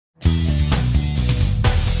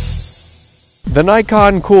The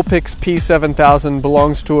Nikon Coolpix P7000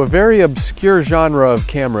 belongs to a very obscure genre of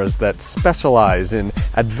cameras that specialize in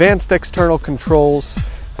advanced external controls,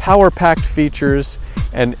 power-packed features,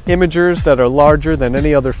 and imagers that are larger than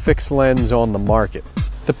any other fixed lens on the market.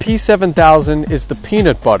 The P7000 is the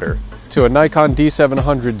peanut butter to a Nikon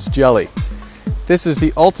D700's jelly. This is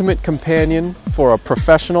the ultimate companion for a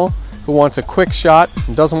professional who wants a quick shot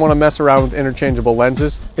and doesn't want to mess around with interchangeable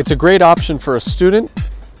lenses. It's a great option for a student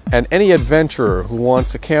and any adventurer who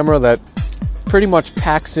wants a camera that pretty much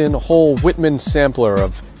packs in a whole Whitman sampler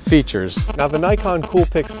of features. Now, the Nikon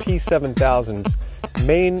Coolpix P7000's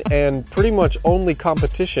main and pretty much only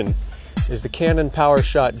competition is the Canon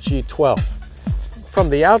PowerShot G12. From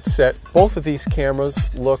the outset, both of these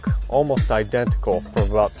cameras look almost identical from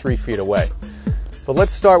about 3 feet away. But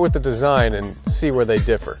let's start with the design and see where they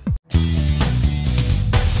differ.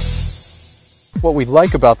 What we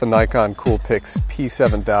like about the Nikon Coolpix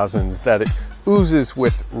P7000 is that it oozes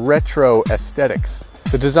with retro aesthetics.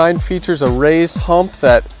 The design features a raised hump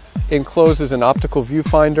that encloses an optical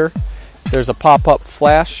viewfinder. There's a pop-up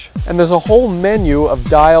flash, and there's a whole menu of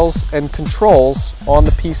dials and controls on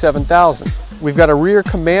the P7000. We've got a rear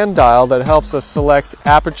command dial that helps us select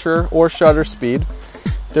aperture or shutter speed.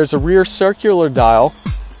 There's a rear circular dial,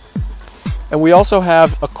 and we also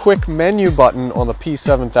have a quick menu button on the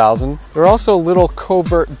P7000. There are also little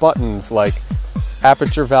covert buttons like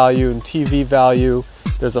aperture value and TV value.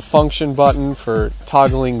 There's a function button for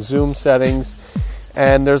toggling zoom settings,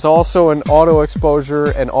 and there's also an auto exposure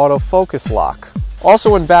and autofocus lock.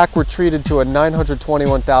 Also in back, we're treated to a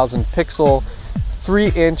 921,000 pixel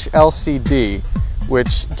 3-inch LCD,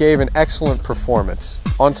 which gave an excellent performance.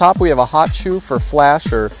 On top, we have a hot shoe for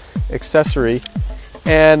flash or accessory.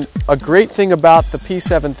 And a great thing about the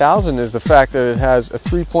P7000 is the fact that it has a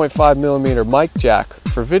 3.5mm mic jack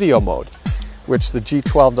for video mode, which the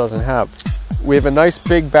G12 doesn't have. We have a nice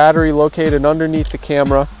big battery located underneath the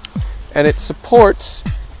camera, and it supports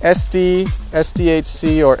SD,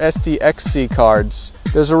 SDHC, or SDXC cards.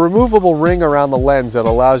 There's a removable ring around the lens that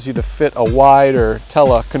allows you to fit a wide or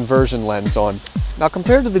teleconversion lens on. Now,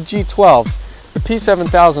 compared to the G12, the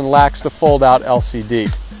P7000 lacks the fold-out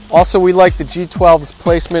LCD. Also, we like the G12's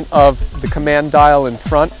placement of the command dial in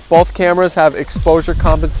front. Both cameras have exposure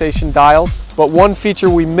compensation dials, but one feature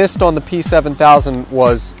we missed on the P7000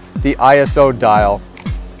 was the ISO dial,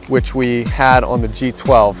 which we had on the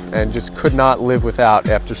G12 and just could not live without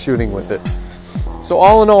after shooting with it. So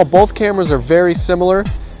all in all, both cameras are very similar.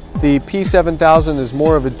 The P7000 is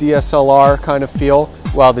more of a DSLR kind of feel,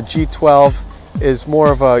 while the G12 is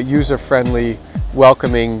more of a user-friendly,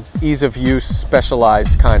 welcoming, ease of use,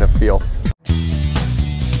 specialized kind of feel.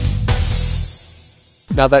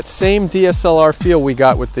 Now, that same DSLR feel we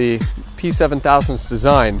got with the P7000's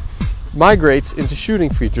design migrates into shooting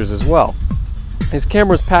features as well. This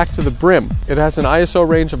camera is packed to the brim. It has an ISO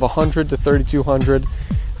range of 100 to 3200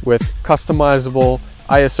 with customizable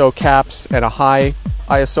ISO caps and a high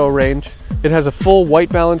ISO range. It has a full white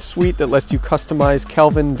balance suite that lets you customize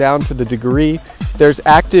Kelvin down to the degree. There's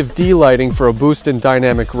active D-lighting for a boost in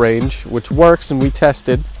dynamic range, which works and we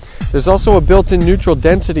tested. There's also a built-in neutral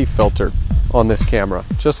density filter on this camera,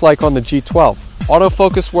 just like on the G12.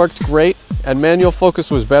 Autofocus worked great, and manual focus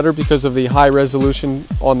was better because of the high resolution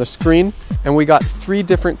on the screen. And we got 3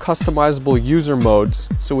 different customizable user modes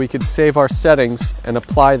so we could save our settings and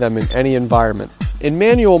apply them in any environment. In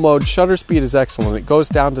manual mode, shutter speed is excellent. It goes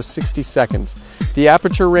down to 60 seconds. The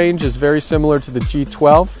aperture range is very similar to the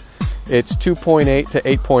G12. It's 2.8 to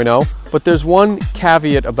 8.0, but there's one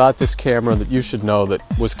caveat about this camera that you should know that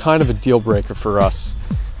was kind of a deal breaker for us.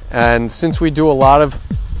 And since we do a lot of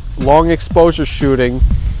long exposure shooting,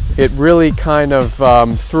 it really kind of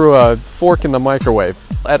threw a fork in the microwave.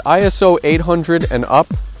 At ISO 800 and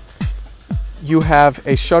up, you have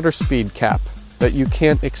a shutter speed cap that you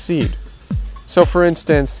can't exceed. So for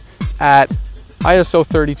instance, at ISO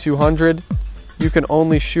 3200, you can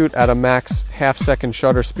only shoot at a max half-second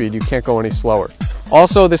shutter speed. You can't go any slower.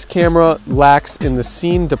 Also, this camera lacks in the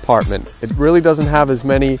scene department. It really doesn't have as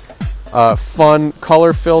many fun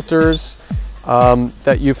color filters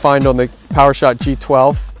that you find on the PowerShot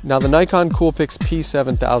G12. Now, the Nikon Coolpix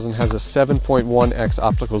P7000 has a 7.1x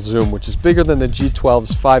optical zoom, which is bigger than the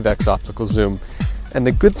G12's 5x optical zoom. And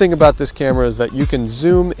the good thing about this camera is that you can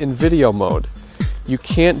zoom in video mode. You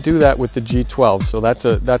can't do that with the G12, so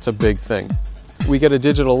that's a big thing. We get a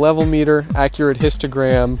digital level meter, accurate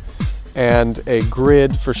histogram, and a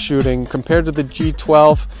grid for shooting. Compared to the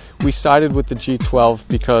G12, we sided with the G12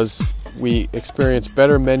 because we experience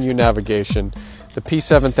better menu navigation, the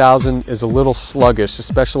P7000 is a little sluggish,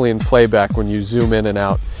 especially in playback when you zoom in and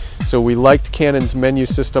out. So we liked Canon's menu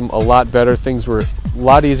system a lot better. Things were a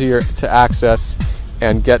lot easier to access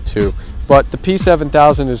and get to. But the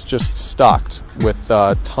P7000 is just stocked with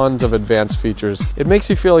tons of advanced features. It makes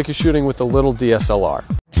you feel like you're shooting with a little DSLR.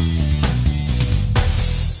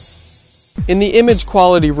 In the image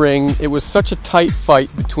quality ring, it was such a tight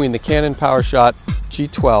fight between the Canon PowerShot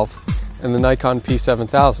G12 and the Nikon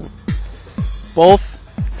P7000. Both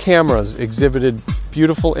cameras exhibited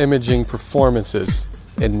beautiful imaging performances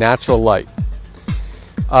in natural light.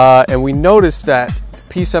 And we noticed that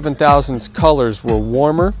P7000's colors were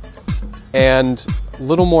warmer and a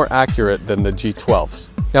little more accurate than the G12's.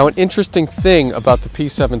 Now, an interesting thing about the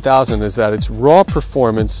P7000 is that its RAW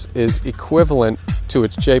performance is equivalent to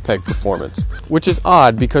its JPEG performance, which is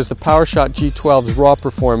odd because the PowerShot G12's RAW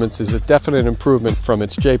performance is a definite improvement from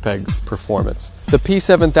its JPEG performance. The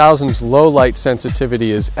P7000's low light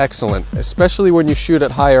sensitivity is excellent, especially when you shoot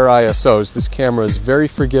at higher ISOs. This camera is very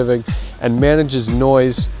forgiving and manages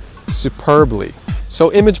noise superbly. So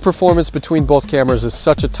image performance between both cameras is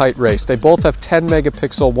such a tight race. They both have 10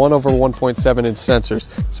 megapixel 1/1.7 inch sensors,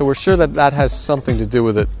 so we're sure that that has something to do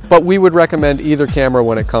with it. But we would recommend either camera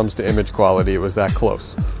when it comes to image quality. It was that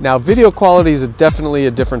close. Now, video quality is definitely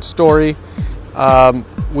a different story.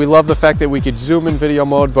 We love the fact that we could zoom in video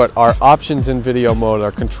mode, but our options in video mode,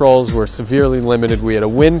 our controls were severely limited. We had a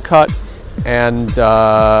win cut and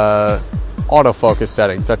autofocus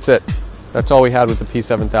settings. That's it. That's all we had with the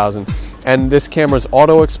P7000. And this camera's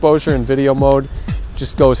auto exposure in video mode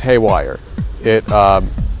just goes haywire. It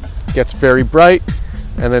gets very bright,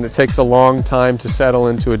 and then it takes a long time to settle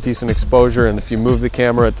into a decent exposure, and if you move the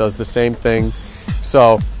camera, it does the same thing.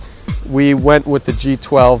 So we went with the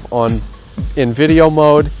G12 in video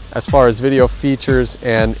mode as far as video features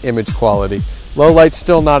and image quality. Low light's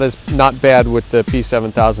still not bad with the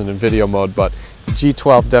P7000 in video mode, but the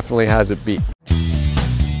G12 definitely has it beat.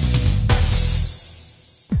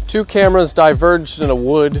 Two cameras diverged in a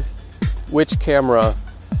wood. Which camera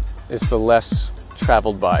is the less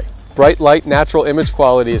traveled by? Bright light natural image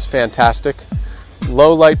quality is fantastic.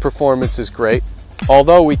 Low light performance is great.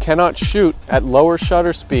 Although we cannot shoot at lower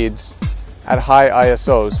shutter speeds at high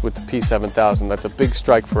ISOs with the P7000. That's a big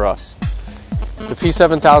strike for us. The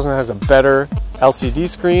P7000 has a better LCD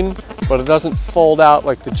screen, but it doesn't fold out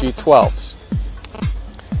like the G12's.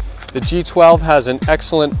 The G12 has an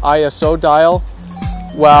excellent ISO dial,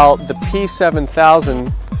 while the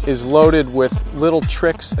P7000 is loaded with little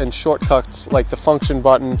tricks and shortcuts like the function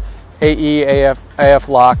button, AE, AF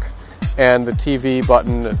lock, and the TV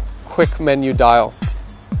button, a quick menu dial.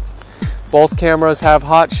 Both cameras have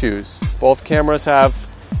hot shoes. Both cameras have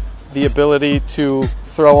the ability to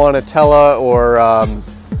throw on a tele or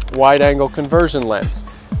wide-angle conversion lens.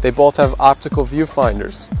 They both have optical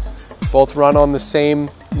viewfinders. Both run on the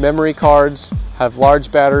same memory cards, have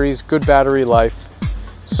large batteries, good battery life.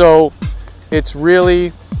 So it's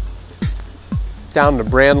really down to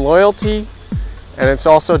brand loyalty, and it's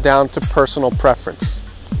also down to personal preference.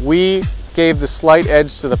 We gave the slight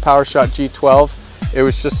edge to the PowerShot G12. It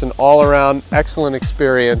was just an all-around excellent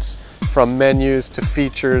experience, from menus to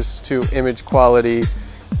features to image quality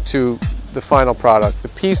to the final product. The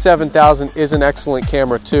P7000 is an excellent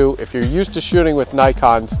camera too. If you're used to shooting with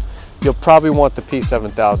Nikons, you'll probably want the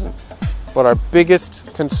P7000. But our biggest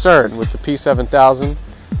concern with the P7000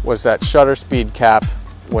 was that shutter speed cap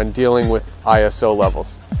when dealing with ISO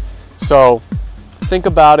levels. So think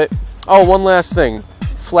about it. Oh, one last thing.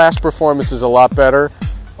 Flash performance is a lot better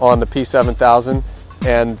on the P7000,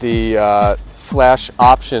 and the flash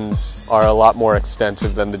options are a lot more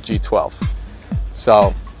extensive than the G12.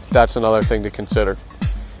 So that's another thing to consider.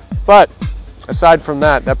 But aside from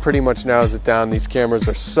that, that pretty much narrows it down. These cameras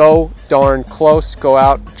are so darn close. Go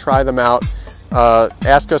out, try them out.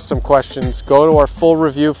 Ask us some questions. Go to our full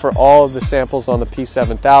review for all of the samples on the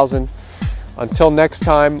P7000. Until next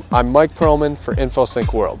time, I'm Mike Perlman for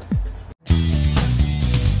InfoSync World.